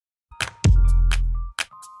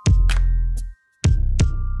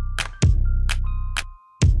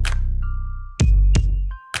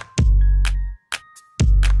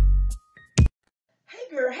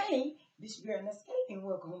Fairness, and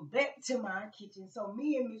welcome back to my kitchen. So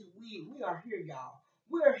me and Miss Wig, we are here, y'all.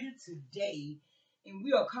 We are here today, and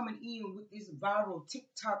we are coming in with this viral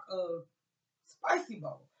TikTok of spicy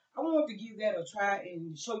bowl. I want to give that a try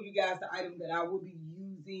and show you guys the item that I will be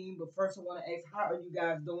using. But first, I want to ask, how are you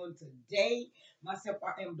guys doing today? Myself,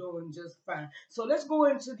 I am doing just fine. So let's go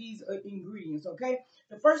into these ingredients, okay?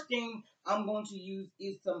 The first thing I'm going to use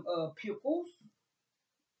is some pickles.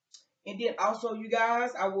 And then also, you guys,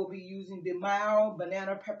 I will be using the mild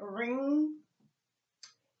banana pepperine.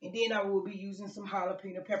 And then I will be using some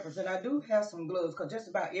jalapeno peppers. And I do have some gloves because just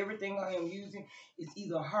about everything I am using is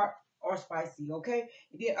either hot or spicy, okay?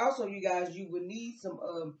 And then also, you guys, you will need some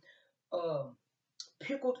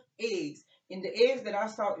pickled eggs. And the eggs that I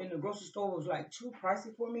saw in the grocery store was like too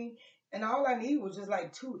pricey for me. And all I need was just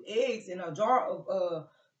like 2 eggs, and a jar of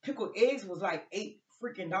pickled eggs was like $8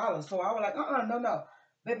 freaking. So I was like, no.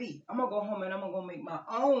 Baby, I'm gonna go home and I'm gonna make my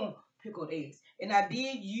own pickled eggs. And I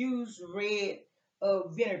did use red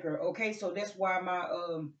vinegar, okay? So that's why my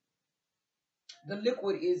the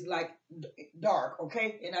liquid is like dark,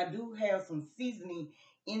 okay? And I do have some seasoning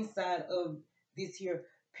inside of this here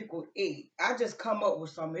pickled egg. I just come up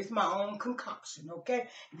with some. It's my own concoction, okay?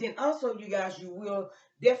 Then also, you guys, you will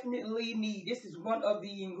definitely need, this is one of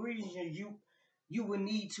the ingredients you will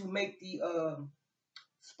need to make the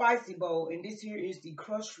spicy bowl. And this here is the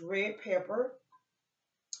crushed red pepper.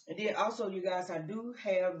 And then also, you guys, I do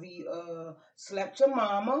have the slap your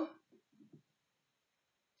mama.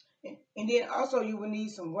 And then also you will need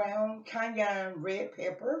some ground cayenne red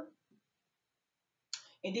pepper.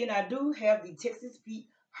 And then I do have the Texas Pete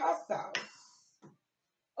hot sauce.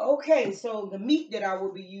 Okay, so the meat that I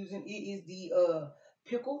will be using, it is the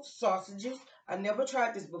pickled sausages. I never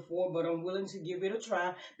tried this before, but I'm willing to give it a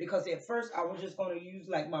try because at first I was just going to use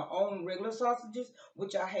like my own regular sausages,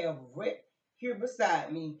 which I have right here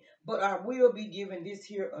beside me. But I will be giving this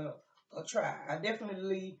here a try. I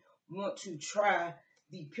definitely want to try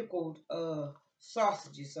the pickled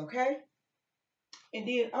sausages, okay? And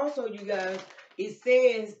then also, you guys, it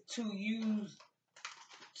says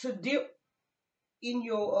to dip in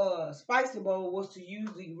your spicy bowl was to use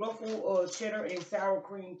the ruffled cheddar and sour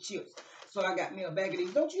cream chips. So I got me a bag of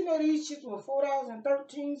these. Don't you know these chips were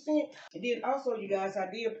 $4.13? And then also, you guys, I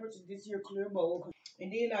did purchase this here clear bowl.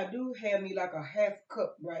 And then I do have me like a half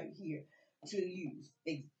cup right here to use.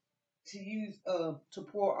 To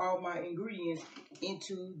pour all my ingredients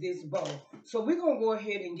into this bowl. So we're going to go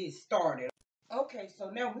ahead and get started. Okay,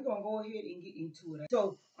 so now we're going to go ahead and get into it.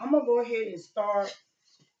 So I'm going to go ahead and start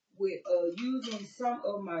with using some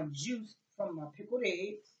of my juice from my pickled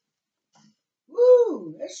eggs.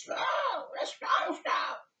 Woo, that's strong. That's strong.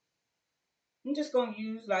 I'm just going to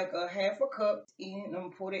use like a half a cup and I'm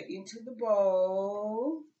going to pour that into the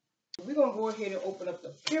bowl. We're going to go ahead and open up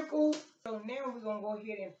the pickles. So now we're going to go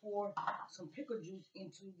ahead and pour some pickle juice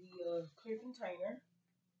into the clear container.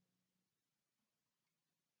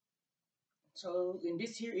 So, and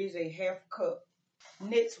this here is a half cup.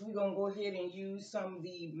 Next, we're going to go ahead and use some of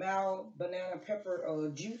the mild banana pepper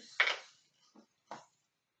juice.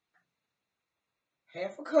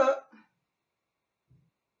 Half a cup.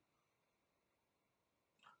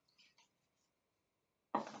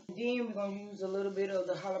 Then we're going to use a little bit of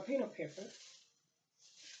the jalapeno pepper.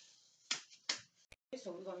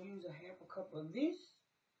 So we're going to use a half a cup of this.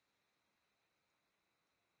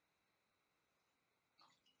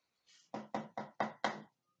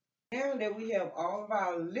 Now that we have all of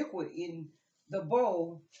our liquid in the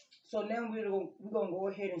bowl, so now we're going to go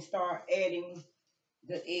ahead and start adding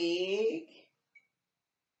the egg.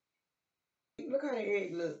 Look how the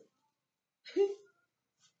egg look.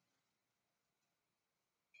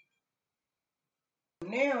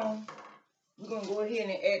 Now we're going to go ahead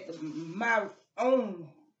and add my own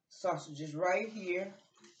sausages right here.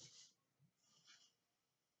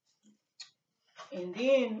 And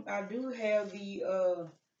then I do have the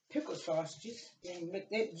pickle sausages. And let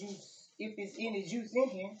that juice, if it's any juice in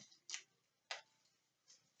here.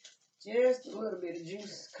 Just a little bit of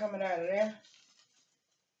juice coming out of there.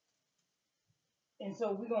 And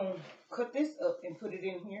so we're going to cut this up and put it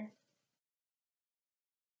in here.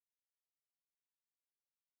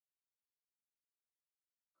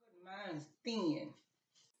 Mine's thin.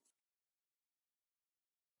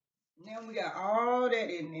 Now we got all that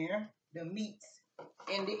in there, the meats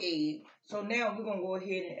and the egg. So now we're going to go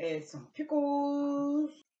ahead and add some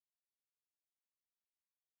pickles.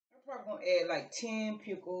 I'm probably going to add like 10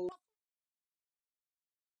 pickles.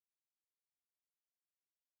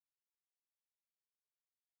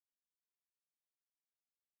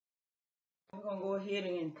 We're going to go ahead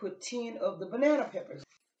and put 10 of the banana peppers.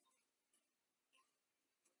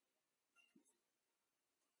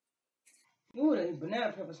 Ooh, that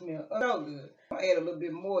banana pepper smell so good. I'm gonna add a little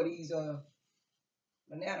bit more of these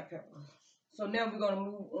banana peppers. So now we're gonna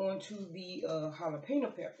move on to the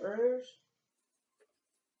jalapeno peppers.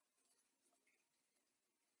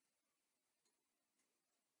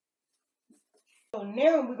 So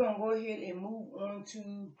now we're gonna go ahead and move on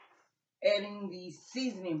to adding the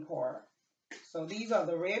seasoning part. So these are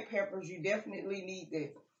the red peppers. You definitely need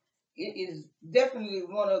that. It is definitely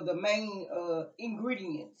one of the main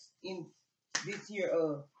ingredients in this here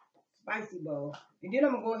spicy bowl. And then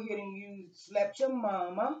I'm gonna go ahead and use Slap Your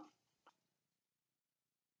Mama.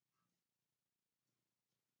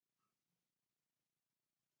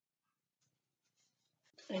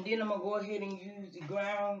 And then I'm gonna go ahead and use the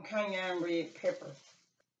ground cayenne red pepper.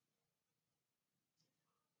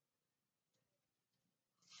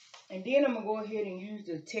 And then I'm gonna go ahead and use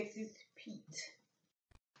the Texas Pete.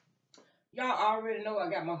 Y'all already know I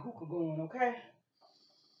got my hookah going, okay?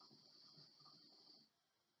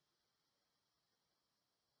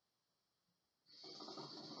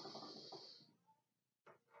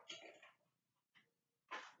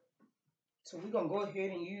 So we're gonna go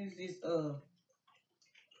ahead and use this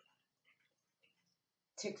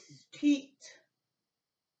Texas Pete.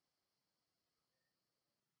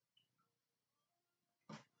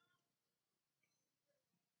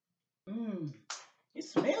 Mmm, it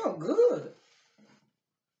smells good.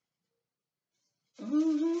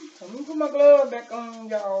 So let me put my glove back on,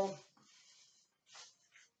 y'all.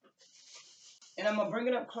 And I'm gonna bring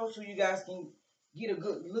it up close so you guys can get a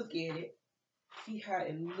good look at it. See how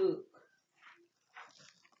it look.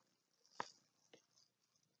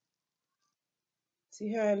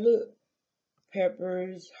 See how it look.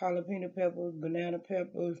 Peppers, jalapeno peppers, banana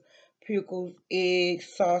peppers, pickles, eggs,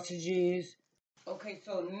 sausages. Okay,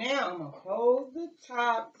 so now I'm gonna close the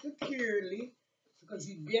top securely because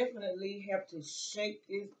you definitely have to shake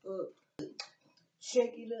this up.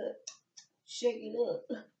 Shake it up. Shake it up.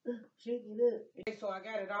 Shake it up. Okay, so I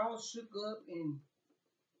got it all shook up and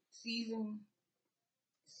seasoned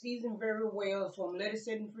very well. So I'm gonna let it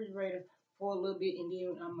sit in the refrigerator for a little bit and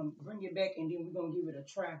then I'm gonna bring it back and then we're gonna give it a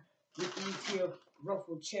try with these here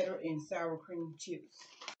ruffled cheddar and sour cream chips.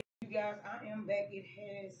 You guys, I am back. It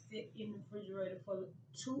has sit in the refrigerator for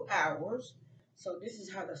 2 hours. So this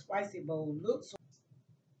is how the spicy bowl looks.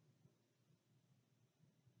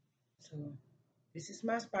 So this is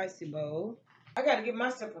my spicy bowl. I gotta get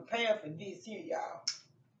myself prepared for this here, y'all.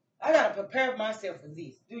 I gotta prepare myself for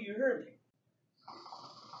this. Do you hear me?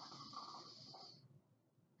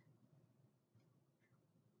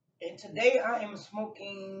 And today I am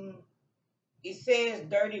smoking, it says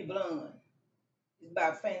Dirty Blonde. It's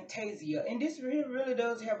by Fantasia. And this really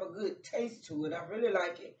does have a good taste to it. I really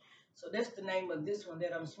like it. So that's the name of this one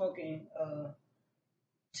that I'm smoking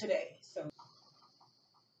today. So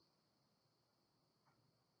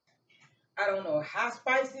I don't know how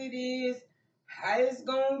spicy it is, how it's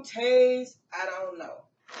gonna taste. I don't know.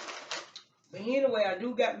 But anyway, I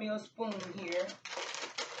do got me a spoon here.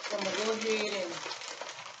 So I'm gonna go ahead and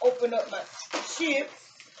open up my chips.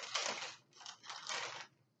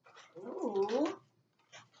 Ooh,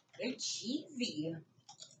 they cheesy.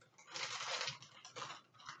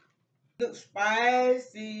 Look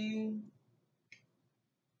spicy.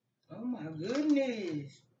 Oh my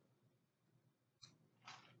goodness.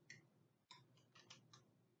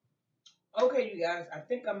 Okay, you guys, I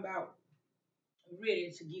think I'm about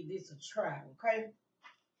ready to give this a try, okay?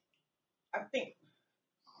 I think.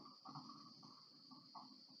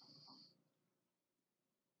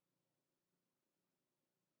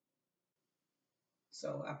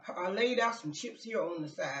 So I laid out some chips here on the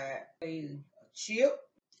side. A chip,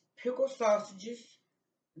 pickled sausages.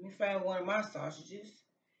 Let me find one of my sausages.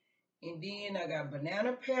 And then I got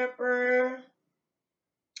banana pepper.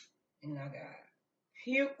 And I got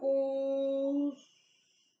pickles,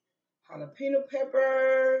 jalapeno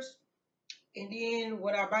peppers. And then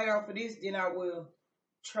when I bite off of this, then I will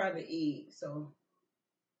try the egg. So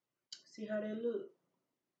see how they look.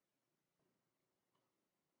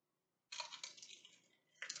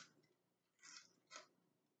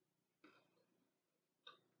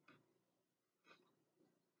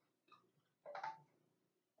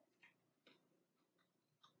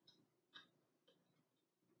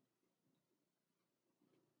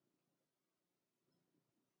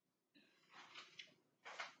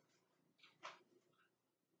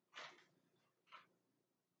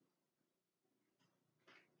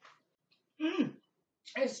 Mmm,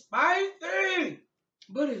 it's spicy,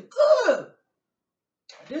 but it's good.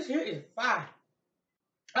 This here is fire.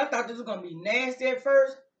 I thought this was gonna be nasty at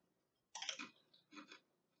first.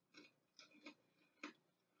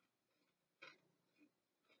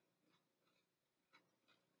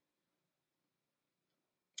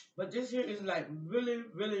 But this here is like really,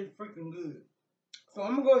 really freaking good. So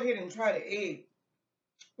I'm gonna go ahead and try the egg.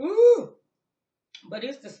 Ooh! But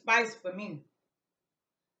it's the spice for me.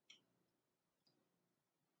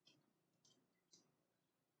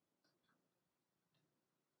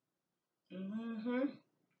 Mm-hmm.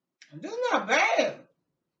 This is not bad.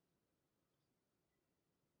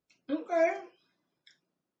 Okay.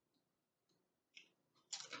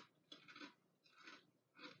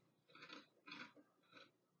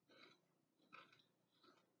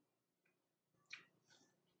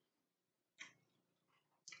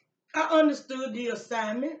 I understood the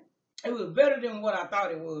assignment. It was better than what I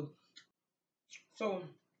thought it was. So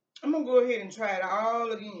I'm gonna go ahead and try it all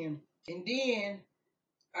again. And then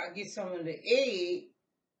I get some of the egg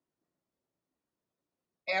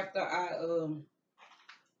after I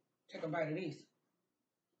take a bite of this.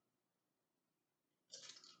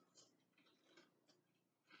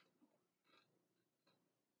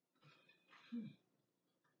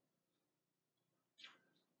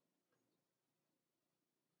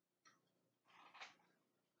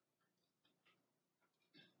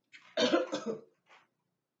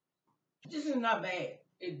 This is not bad.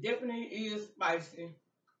 It definitely is spicy.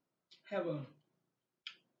 Have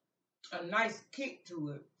a nice kick to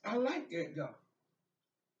it. I like it though.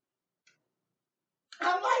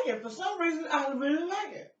 I like it. For some reason, I really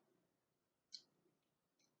like it.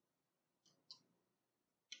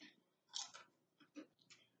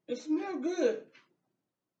 It smells good.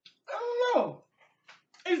 I don't know.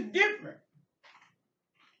 It's different.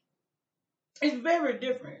 It's very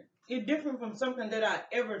different. It's different from something that I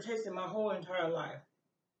ever tasted my whole entire life.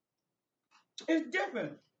 It's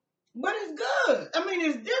different. But it's good. I mean,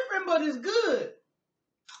 it's different, but it's good.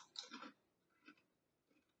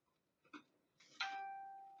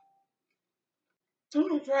 Let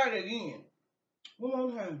me try it again. One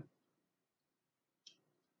more time.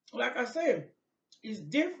 Like I said, it's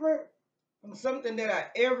different from something that I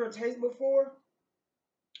ever tasted before,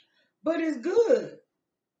 but it's good.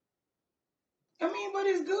 I mean, but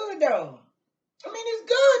it's good though. I mean, it's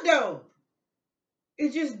good though.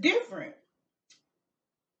 It's just different.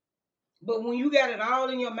 But when you got it all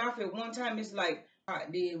in your mouth at one time, it's like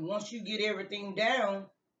hot. Then once you get everything down,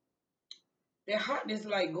 that hotness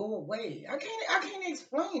like go away. I can't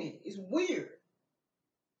explain it. It's weird.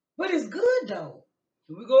 But it's good though.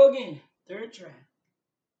 Here we go again. Third try.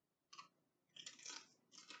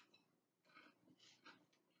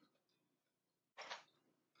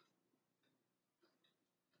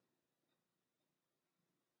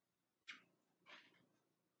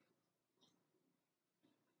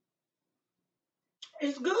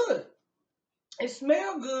 It's good. It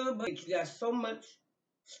smells good, but you got so much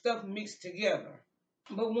stuff mixed together.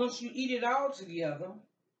 But once you eat it all together,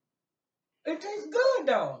 it tastes good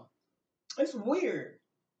though. It's weird.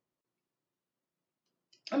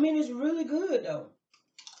 I mean, it's really good though.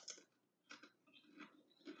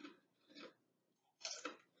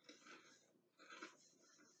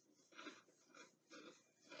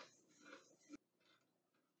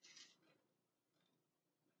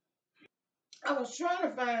 I was trying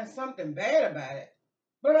to find something bad about it,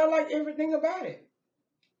 but I like everything about it.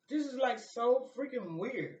 This is like so freaking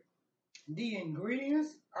weird. The ingredients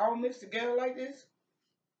all mixed together like this,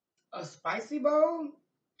 a spicy bowl,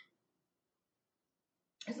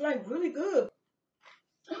 it's like really good.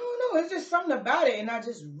 I don't know, it's just something about it, and I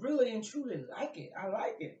just really and truly like it. I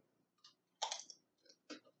like it.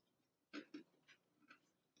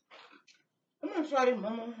 I'm gonna try this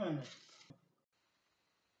one more time.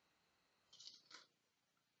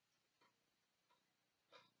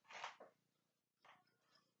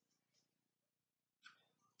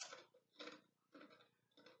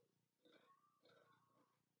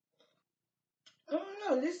 I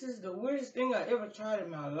don't know, this is the weirdest thing I ever tried in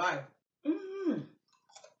my life. Mm-hmm.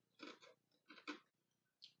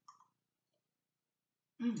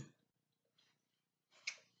 Mm.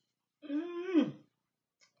 Mm-hmm.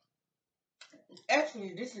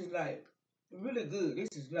 Actually, this is like really good. This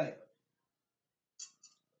is like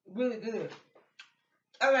really good.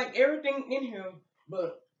 I like everything in here,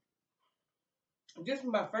 but this is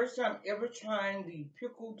my first time ever trying the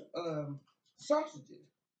pickled sausages.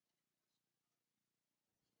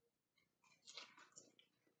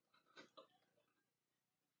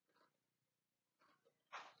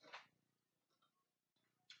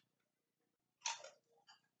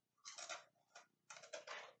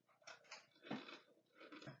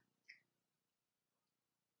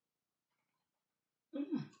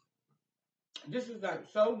 Mm. This is like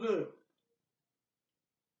so good.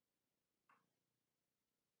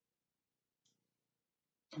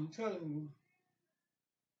 I'm telling you.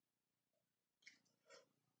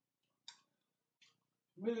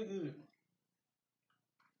 Really good.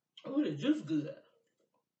 Oh, the juice good.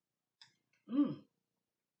 Mm.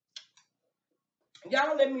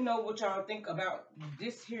 Y'all let me know what y'all think about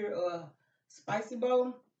this here spicy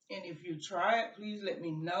bowl. And if you try it, please let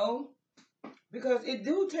me know. Because it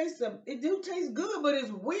do taste good, but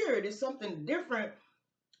it's weird. It's something different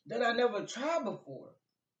that I never tried before.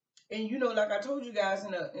 And you know, like I told you guys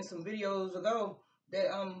in some videos ago,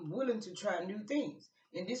 that I'm willing to try new things.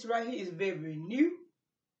 And this right here is very new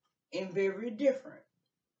and very different.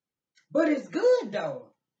 But it's good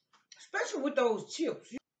though. Especially with those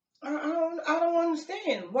chips. I don't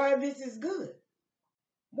understand why this is good.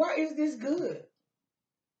 Why is this good?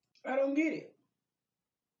 I don't get it.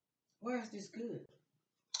 Why is this good?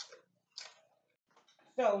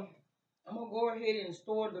 So I'm gonna go ahead and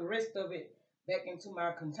store the rest of it back into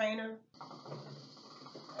my container.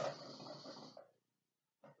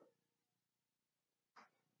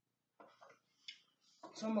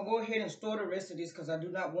 So I'm gonna go ahead and store the rest of this because I do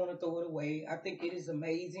not want to throw it away. I think it is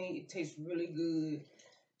amazing. It tastes really good.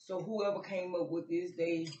 So whoever came up with this,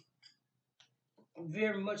 they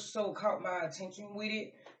very much so caught my attention with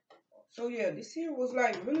it. So yeah, this here was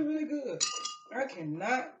like really, really good. I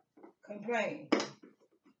cannot complain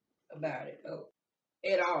about it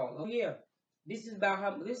at all. Oh yeah, this is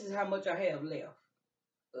how much I have left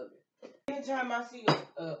of it. Anytime I see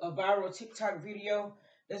a viral TikTok video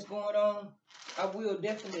that's going on, I will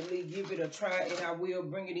definitely give it a try and I will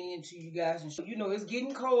bring it in to you guys and show. You know, it's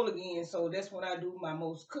getting cold again, so that's when I do my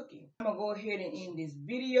most cooking. I'm gonna go ahead and end this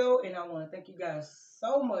video, and I want to thank you guys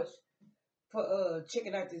so much for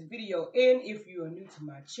checking out this video. And if you are new to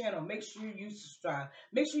my channel, make sure you subscribe.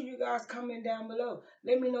 Make sure you guys comment down below.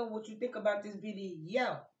 Let me know what you think about this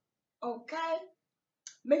video. Okay?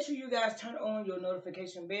 Make sure you guys turn on your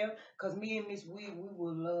notification bell, because me and Miss Wig, we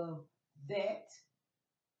will love that.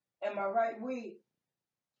 Am I right, Wig?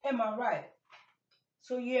 Am I right?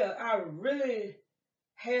 So yeah, I really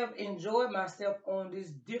have enjoyed myself on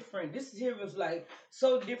this here was like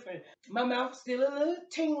so different. My mouth's still a little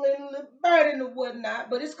tingling, a little burning and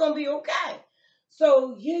whatnot, but it's gonna be okay.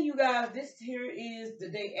 So yeah, you guys, this here is the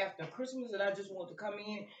day after Christmas, and I just want to come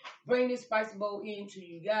in, bring this spicy bowl in to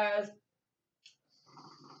you guys.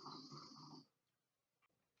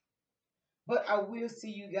 But I will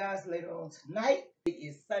see you guys later on tonight. It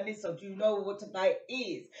is Sunday, so you know what tonight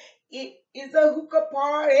is. It is a hookah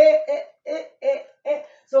party.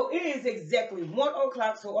 So it is exactly 1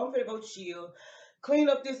 o'clock, so I'm gonna go chill, clean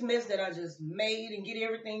up this mess that I just made, and get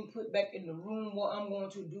everything put back in the room where I'm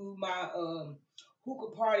going to do my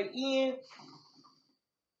hookah party in.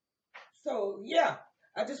 So yeah,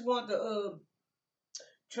 I just want to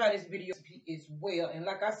try this video as well. And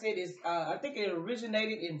like I said, it's I think it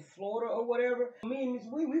originated in Florida or whatever. Me and Miss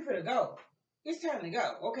we finna go. It's time to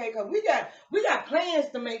go, okay? Cause we got plans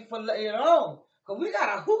to make for later on. Cause we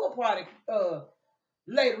got a hookah party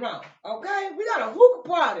later on, okay? We got a hookah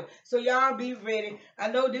party, so y'all be ready. I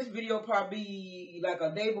know this video probably be like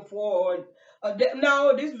a day before or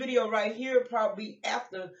no, this video right here probably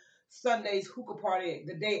after Sunday's hookah party,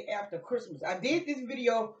 the day after Christmas. I did this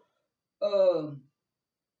video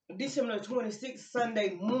December 26th,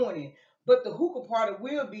 Sunday morning. But the hookah party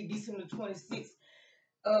will be December 26th,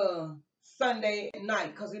 Sunday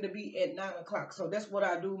night, because it'll be at 9 o'clock. So that's what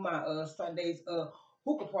I do my Sunday's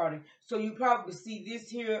hookah party. So you probably see this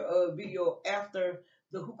here video after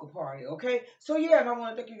the hookah party, okay? So yeah, and I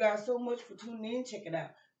want to thank you guys so much for tuning in, checking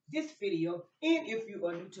out this video. And if you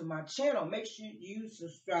are new to my channel, make sure you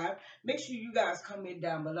subscribe. Make sure you guys comment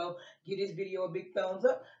down below. Give this video a big thumbs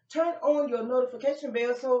up. Turn on your notification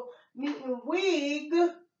bell so me and Wig,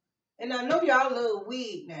 and I know y'all love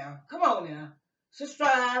Wig now. Come on now.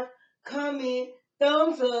 Subscribe, comment,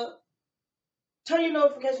 thumbs up. Turn your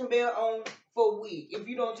notification bell on for Wig. If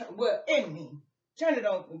you don't turn, well, and me. Turn it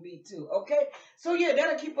on for me too, okay? So yeah,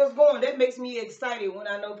 that'll keep us going. That makes me excited when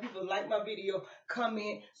I know people like my video,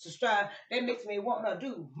 comment, subscribe. That makes me want to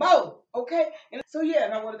do more, okay? And so yeah,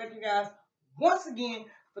 and I want to thank you guys once again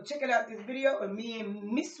for checking out this video. And me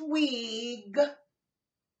and Miss Wig,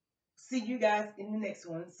 see you guys in the next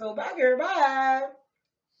one. So bye, girl, bye.